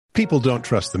People don't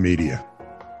trust the media.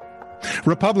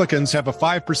 Republicans have a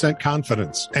 5%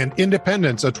 confidence and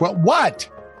independents a 12. What?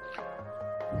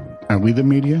 Are we the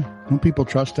media? Don't people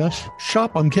trust us?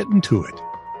 Shop, I'm getting to it.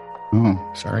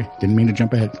 Oh, sorry. Didn't mean to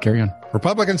jump ahead. Carry on.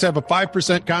 Republicans have a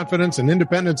 5% confidence and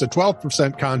independents a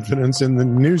 12% confidence in the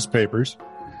newspapers.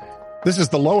 This is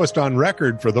the lowest on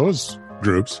record for those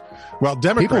groups. Well,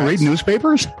 Democrats... People read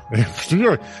newspapers?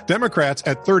 Democrats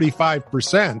at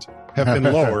 35% have been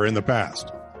lower in the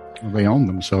past. Well, they own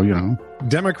them, so, you know.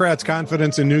 Democrats'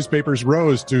 confidence in newspapers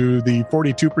rose to the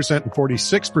 42% and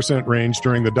 46% range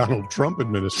during the Donald Trump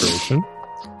administration.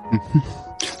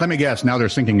 Let me guess. Now they're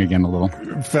sinking again a little.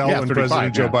 Fell when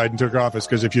President Joe Biden took office,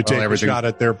 because if you take a shot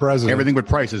at their president... Everything but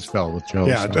prices fell with Joe.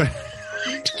 Yeah,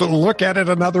 to look at it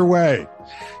another way.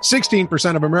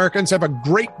 16% of Americans have a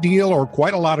great deal or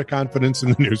quite a lot of confidence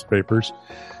in the newspapers.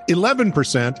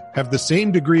 11% have the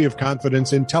same degree of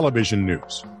confidence in television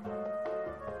news.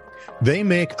 They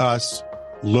make us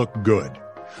look good.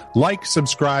 Like,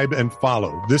 subscribe, and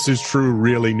follow. This is True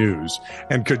Really News.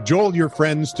 And cajole your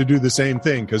friends to do the same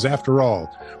thing, because after all,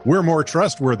 we're more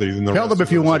trustworthy than the Tell them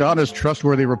if you want honest,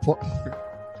 trustworthy report.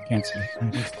 Can't say.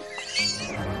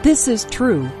 This is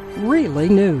True Really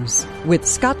News with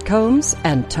Scott Combs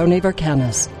and Tony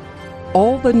Vercanis.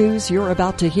 All the news you're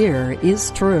about to hear is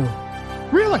true.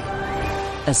 Really?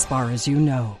 As far as you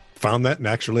know. Found that and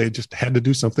actually just had to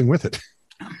do something with it.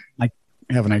 I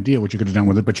have an idea what you could have done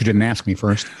with it, but you didn't ask me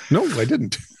first. No, I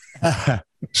didn't.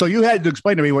 So you had to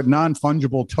explain to me what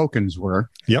non-fungible tokens were.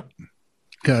 Yep.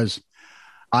 Because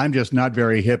I'm just not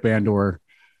very hip and or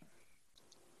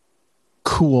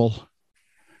cool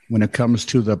when it comes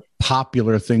to the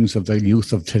popular things of the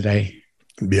youth of today.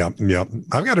 Yeah.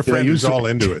 I've got a friend who's all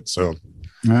into it. So,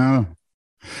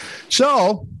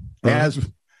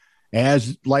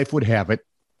 as life would have it,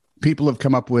 people have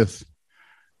come up with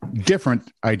different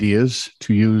ideas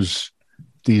to use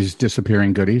these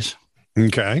disappearing goodies.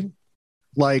 Okay.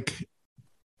 Like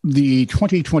the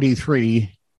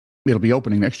 2023, it'll be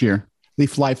opening next year, the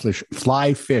Fly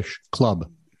Fish Club.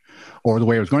 Or the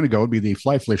way it was going to go would be the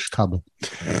Fly Fish Club.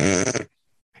 It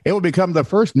will become the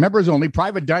first members-only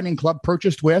private dining club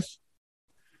purchased with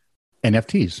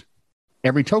NFTs.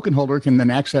 Every token holder can then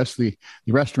access the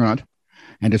restaurant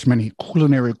and its many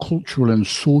culinary, cultural, and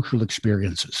social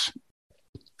experiences.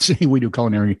 See, we do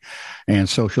culinary and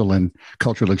social and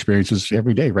cultural experiences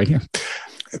every day right here.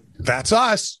 That's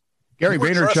us. Gary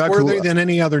Vaynerchuk, trustworthy than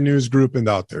any other news group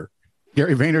out there.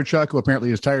 Gary Vaynerchuk, who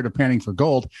apparently is tired of panning for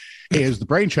gold, is the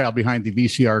brainchild behind the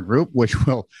VCR group, which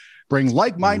will bring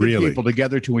like-minded people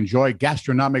together to enjoy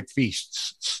gastronomic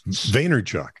feasts.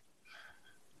 Vaynerchuk.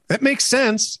 That makes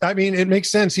sense. I mean, it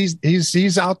makes sense.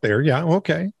 He's out there. Yeah,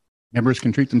 okay. Members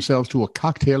can treat themselves to a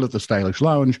cocktail at the stylish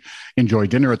lounge, enjoy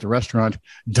dinner at the restaurant,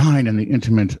 dine in the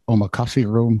intimate omakase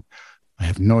room. I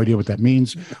have no idea what that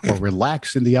means. Or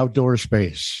relax in the outdoor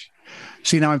space.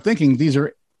 See, now I'm thinking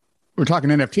we're talking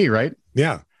NFT, right?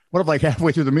 Yeah. What if like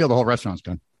halfway through the meal, the whole restaurant's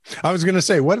done? I was going to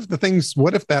say, what if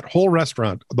that whole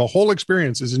restaurant, the whole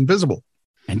experience is invisible?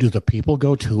 And do the people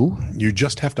go too? You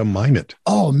just have to mime it.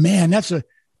 Oh man, give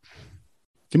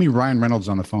me Ryan Reynolds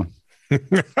on the phone.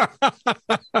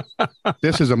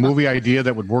 This is a movie idea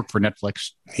that would work for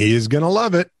Netflix. He is going to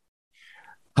love it.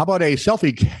 How about a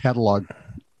selfie catalog?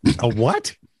 A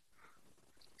what?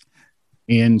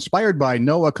 Inspired by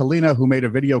Noah Kalina, who made a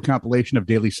video compilation of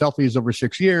daily selfies over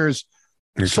 6 years.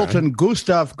 Okay. Sultan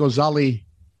Gustav Ghazali.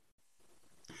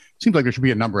 Seems like there should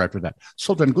be a number after that.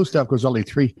 Sultan Gustav Ghazali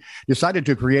III decided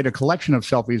to create a collection of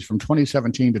selfies from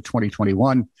 2017 to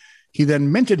 2021. He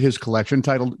then minted his collection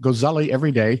titled Ghazali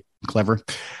Every Day. Clever.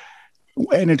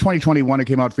 And in 2021, it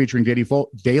came out featuring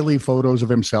daily photos of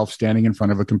himself standing in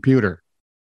front of a computer.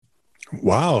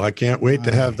 Wow. I can't wait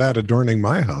to have that adorning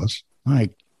my house. My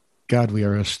God, we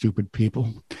are a stupid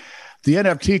people. The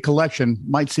NFT collection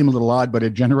might seem a little odd, but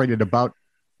it generated about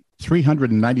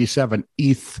 397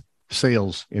 ETH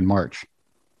sales in March.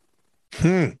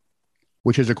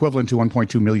 Which is equivalent to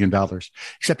 $1.2 million.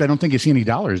 Except I don't think you see any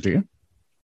dollars, do you?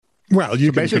 Well,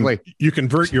 you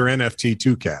convert your NFT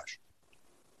to cash.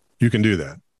 You can do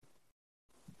that.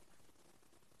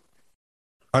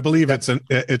 I believe it's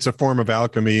a form of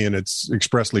alchemy, and it's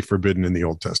expressly forbidden in the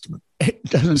Old Testament. It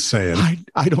doesn't say it.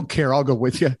 I don't care. I'll go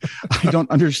with you. I don't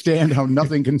understand how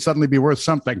nothing can suddenly be worth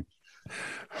something.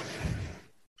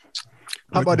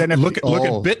 How about NFT? Look at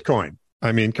Bitcoin.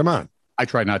 I mean, come on. I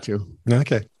try not to.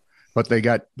 Okay. But they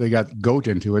got goat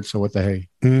into it, so what the hey?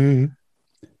 Mm-hmm.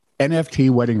 NFT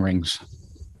wedding rings.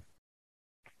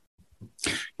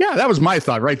 Yeah, that was my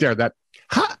thought right there.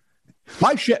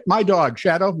 My dog,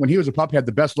 Shadow, when he was a pup, had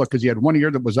the best look because he had one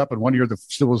ear that was up and one ear that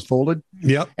still was folded.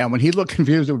 Yep. And when he looked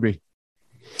confused, it would be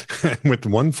with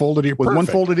one folded ear. With one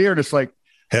folded ear, and it's like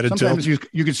headed sometimes you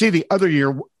can see the other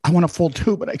ear. I want to fold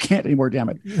too, but I can't anymore. Damn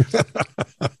it.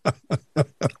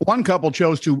 One couple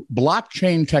chose to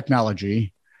blockchain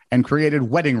technology and created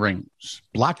wedding rings.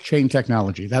 Blockchain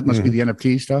technology. That must be the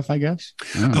NFT stuff, I guess.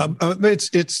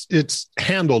 It's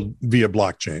handled via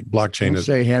blockchain. Blockchain is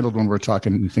handled when we're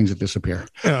talking things that disappear.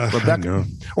 Rebecca,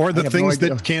 or the things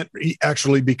that can't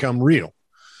actually become real.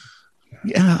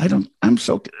 Yeah, I'm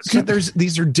so. See,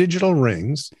 these are digital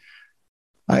rings.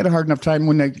 I had a hard enough time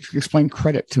when they explained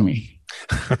credit to me.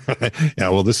 Yeah,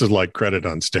 well, this is like credit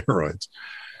on steroids.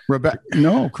 Rebecca,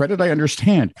 no, credit I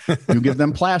understand. You give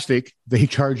them plastic, they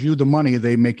charge you the money,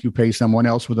 they make you pay someone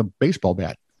else with a baseball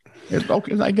bat.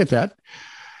 Okay, I get that.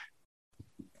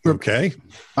 Okay.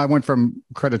 I went from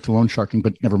credit to loan sharking,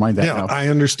 but never mind that now. I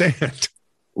understand.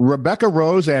 Rebecca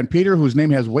Rose and Peter, whose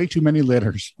name has way too many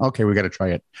letters. Okay, we got to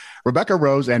try it. Rebecca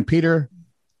Rose and Peter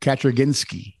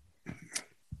Kaczerginski.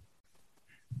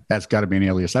 That's got to be an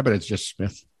alias. I bet it's just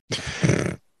Smith.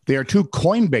 They are two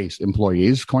Coinbase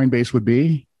employees. Coinbase would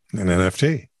be an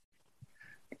NFT.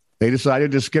 They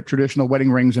decided to skip traditional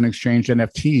wedding rings and exchange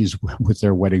NFTs with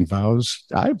their wedding vows.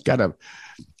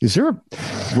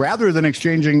 Rather than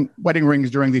exchanging wedding rings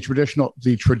during the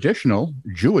traditional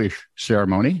Jewish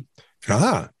ceremony?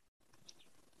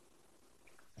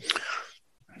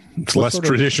 It's less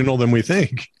traditional than we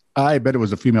think. I bet it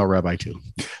was a female rabbi too.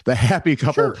 The happy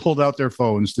couple pulled out their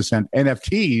phones to send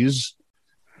NFTs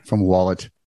from wallet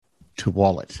to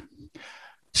wallet.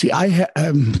 See,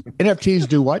 NFTs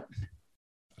do what?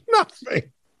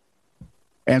 Nothing.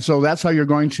 And so that's how you're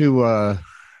going to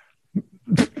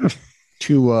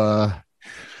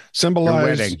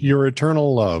symbolize your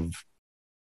eternal love.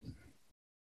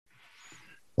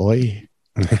 Boy.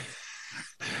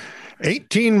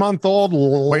 18-month-old.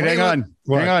 Wait, hang on.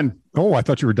 Hang on. Oh, I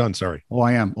thought you were done. Sorry. Oh,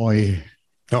 I am. Oy.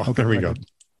 Oh, there we go.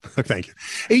 Thank you.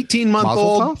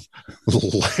 18-month-old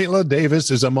Layla Davis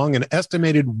is among an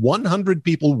estimated 100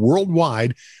 people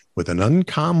worldwide with an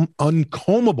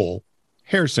uncombable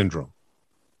hair syndrome.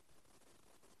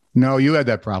 No, you had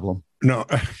that problem. No.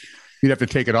 You'd have to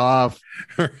take it off.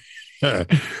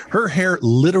 Her hair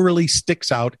literally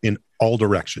sticks out in all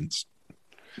directions.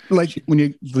 Like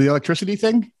the electricity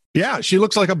thing? Yeah, she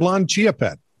looks like a blonde chia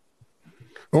pet.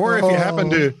 Or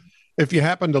if you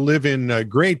happen to live in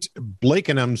Great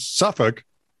Blakenham, Suffolk,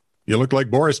 you look like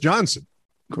Boris Johnson.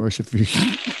 Of course, if you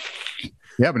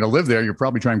happen to live there, you're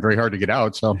probably trying very hard to get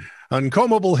out. So,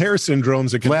 uncombable hair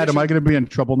syndrome's a condition. Vlad, am I going to be in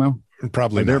trouble now?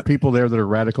 Probably. There are people there that are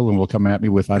radical and will come at me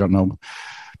with, I don't know,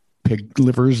 pig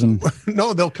livers and.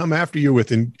 No, they'll come after you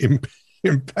with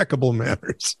impeccable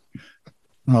manners.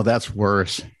 Oh, that's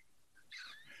worse.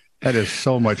 That is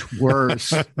so much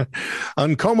worse.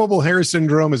 Uncombable hair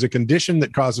syndrome is a condition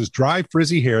that causes dry,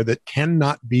 frizzy hair that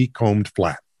cannot be combed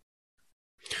flat.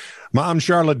 Mom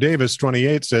Charlotte Davis,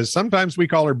 28, says, sometimes we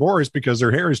call her Boris because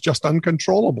her hair is just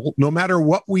uncontrollable. No matter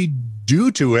what we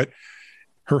do to it,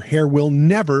 her hair will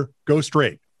never go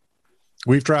straight.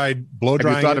 We've tried blow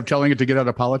drying. Have you thought of telling it to get out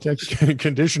of politics?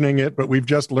 Conditioning it, but we've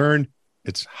just learned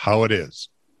it's how it is.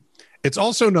 It's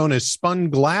also known as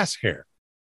spun glass hair.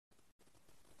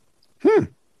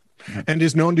 And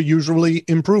is known to usually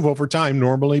improve over time,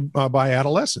 normally by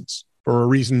adolescents, for a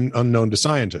reason unknown to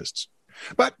scientists.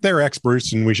 But they're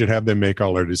experts, and we should have them make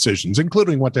all our decisions,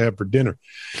 including what to have for dinner.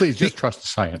 Please, just trust the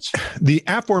science. The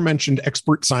aforementioned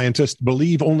expert scientists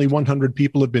believe only 100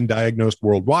 people have been diagnosed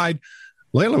worldwide.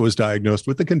 Layla was diagnosed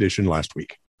with the condition last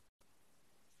week.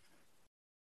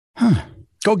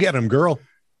 Go get him, girl.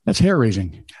 That's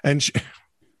hair-raising. And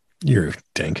you're a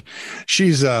dink.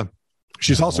 She's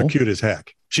also cute as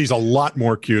heck. She's a lot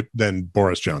more cute than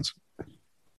Boris Johnson.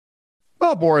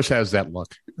 Well, Boris has that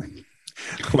look.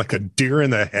 Like a deer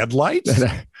in the headlights?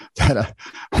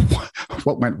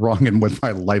 What went wrong with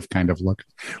my life kind of look.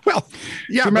 Well,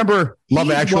 yeah. Do you remember Love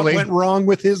Actually? What went wrong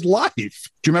with his life? Do you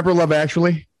remember Love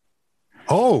Actually?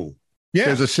 Oh, yeah.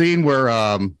 There's a scene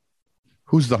where,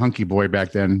 who's the hunky boy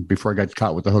back then before I got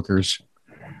caught with the hookers?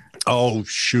 Oh,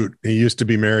 shoot. He used to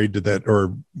be married to that,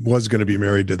 or was going to be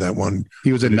married to that one.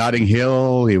 He was in Notting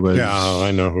Hill. He was. Yeah, I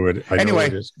know who it is.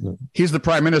 Anyway, he's the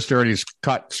prime minister and he's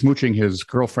caught smooching his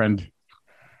girlfriend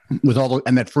with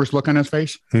and that first look on his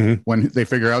face when they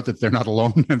figure out that they're not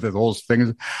alone and the whole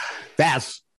thing.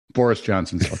 That's Boris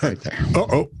Johnson's look right there.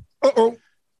 Uh-oh.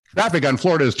 Traffic on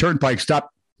Florida's Turnpike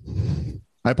stopped.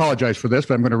 I apologize for this,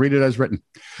 but I'm going to read it as written.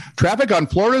 Traffic on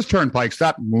Florida's Turnpike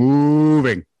stopped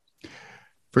moving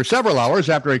For several hours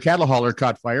after a cattle hauler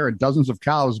caught fire and dozens of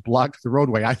cows blocked the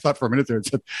roadway. I thought for a minute there it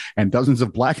said, and dozens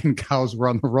of blackened cows were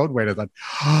on the roadway. And I thought,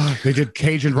 oh, they did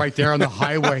Cajun right there on the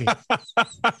highway.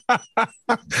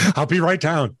 I'll be right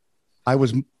down. I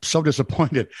was so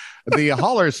disappointed. The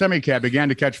hauler semi-cab began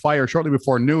to catch fire shortly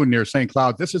before noon near St.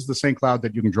 Cloud. This is the St. Cloud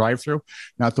that you can drive through,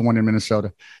 not the one in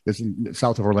Minnesota. It's in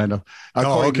south of Orlando.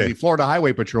 According to the Florida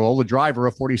Highway Patrol, the driver,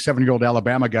 a 47-year-old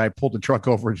Alabama guy, pulled the truck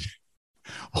over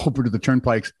to the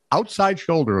turnpike's outside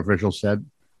shoulder, officials said.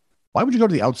 Why would you go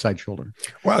to the outside shoulder?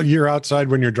 Well, you're outside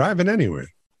when you're driving anyway.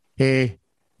 Hey,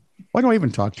 why do I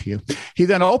even talk to you? He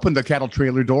then opened the cattle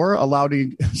trailer door,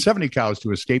 allowing 70 cows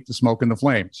to escape the smoke and the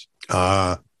flames.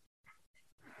 But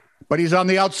he's on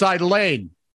the outside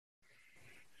lane.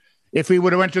 If he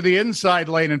would have went to the inside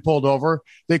lane and pulled over,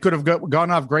 they could have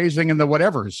gone off grazing in the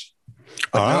whatevers.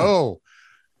 But no,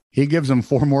 he gives them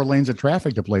 4 more lanes of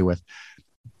traffic to play with.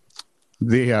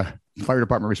 The fire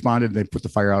department responded. They put the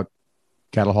fire out.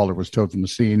 Cattle hauler was towed from the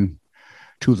scene.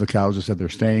 2 of the cows have said they're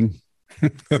staying.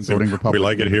 Voting Republican. We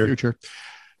like it here. Future.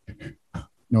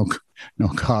 No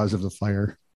cause of the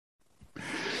fire.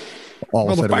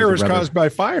 Well, the fire was caused by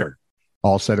fire.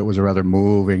 All said it was a rather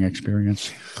moving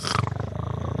experience.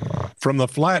 From the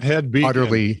Flathead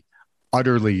Beacon.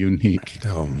 Utterly unique.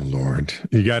 Oh, Lord.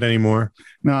 You got any more?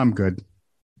 No, I'm good.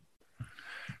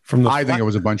 I think it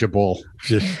was a bunch of bull.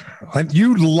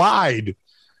 You lied.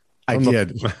 I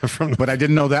did. But I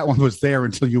didn't know that one was there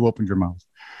until you opened your mouth.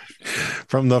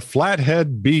 From the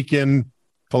Flathead Beacon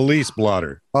police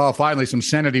blotter. Oh, finally, some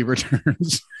sanity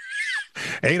returns.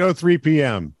 8:03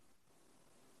 p.m.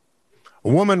 A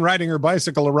woman riding her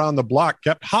bicycle around the block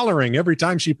kept hollering every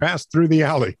time she passed through the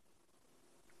alley.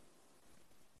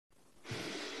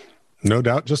 No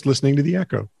doubt just listening to the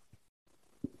echo.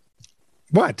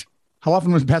 What? How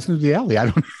often was passing through the alley? I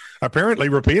don't. Apparently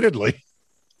repeatedly.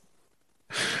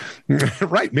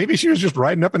 Right. Maybe she was just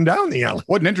riding up and down the alley.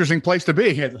 What an interesting place to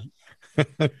be. An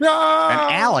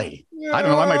alley. I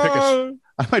don't know.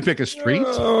 I might pick a street.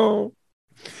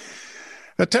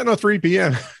 At 10:03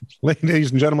 p.m.,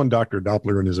 ladies and gentlemen, Dr.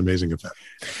 Doppler and his amazing effect.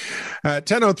 At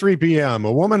 10:03 p.m.,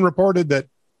 a woman reported that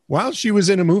while she was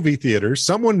in a movie theater,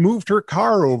 someone moved her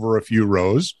car over a few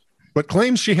rows, but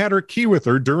claims she had her key with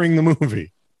her during the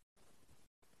movie.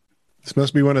 This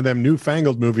must be one of them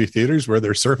newfangled movie theaters where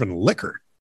they're serving liquor.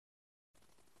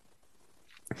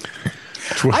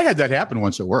 I had that happen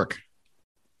once at work.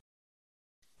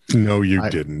 No, you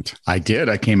didn't. I did.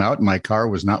 I came out and my car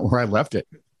was not where I left it.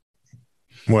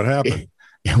 What happened?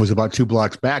 It was about 2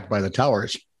 blocks back by the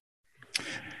towers.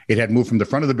 It had moved from the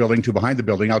front of the building to behind the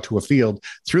building, out to a field,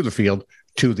 through the field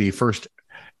to the first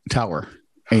tower,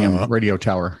 AM radio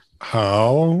tower.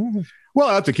 How? Well,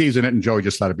 I had the keys in it, and Joey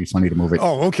just thought it'd be funny to move it.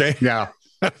 Oh, okay. Yeah.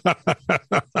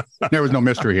 There was no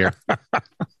mystery here.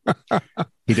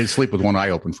 He did sleep with one eye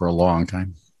open for a long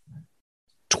time.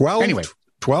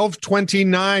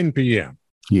 12:29 p.m.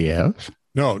 Yes.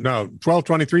 No,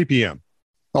 12:23 p.m.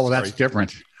 Oh, well, that's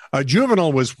different. A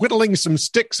juvenile was whittling some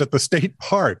sticks at the state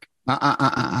park.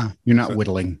 You're not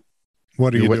whittling.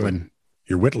 What are you whittling? Doing?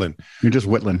 You're whittling. You're just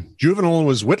whittling. Juvenile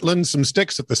was whittling some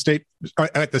sticks at the skate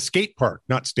park,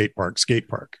 not state park, skate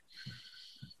park.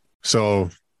 So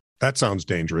that sounds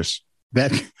dangerous.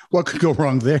 What could go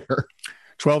wrong there?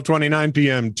 12:29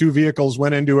 p.m. 2 vehicles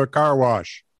went into a car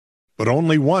wash, but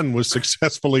only one was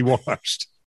successfully washed.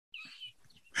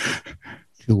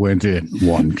 2 went in,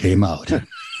 1 came out.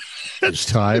 This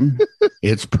time,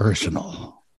 it's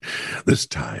personal. This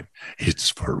time, it's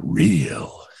for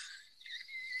real.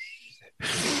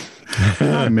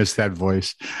 I miss that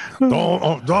voice.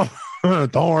 Don't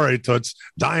worry, Toots.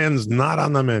 Dying's not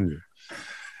on the menu.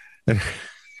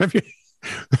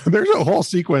 There's a whole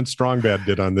sequence Strong Bad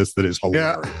did on this that is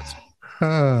hilarious.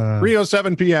 Yeah.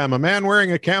 3:07 p.m. A man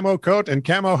wearing a camo coat and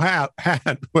camo hat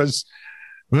was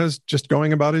just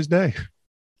going about his day.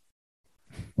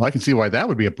 Well, I can see why that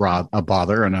would be a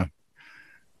bother and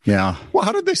yeah. Well,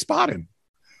 how did they spot him?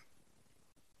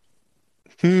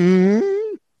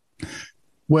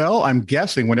 Well, I'm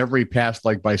guessing whenever he passed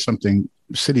by something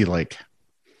city-like.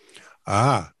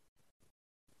 He'd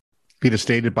have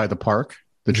stayed by the park,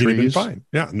 the trees. Fine.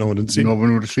 Yeah, no one had seen him. No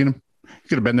one would have seen him. He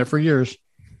could have been there for years.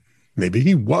 Maybe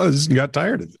he was and got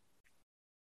tired of it.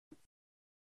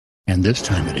 And this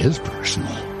time it is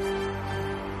personal.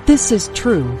 This is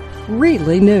true,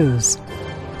 really news.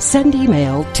 Send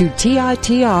email to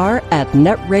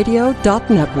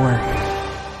TITR@netradio.network.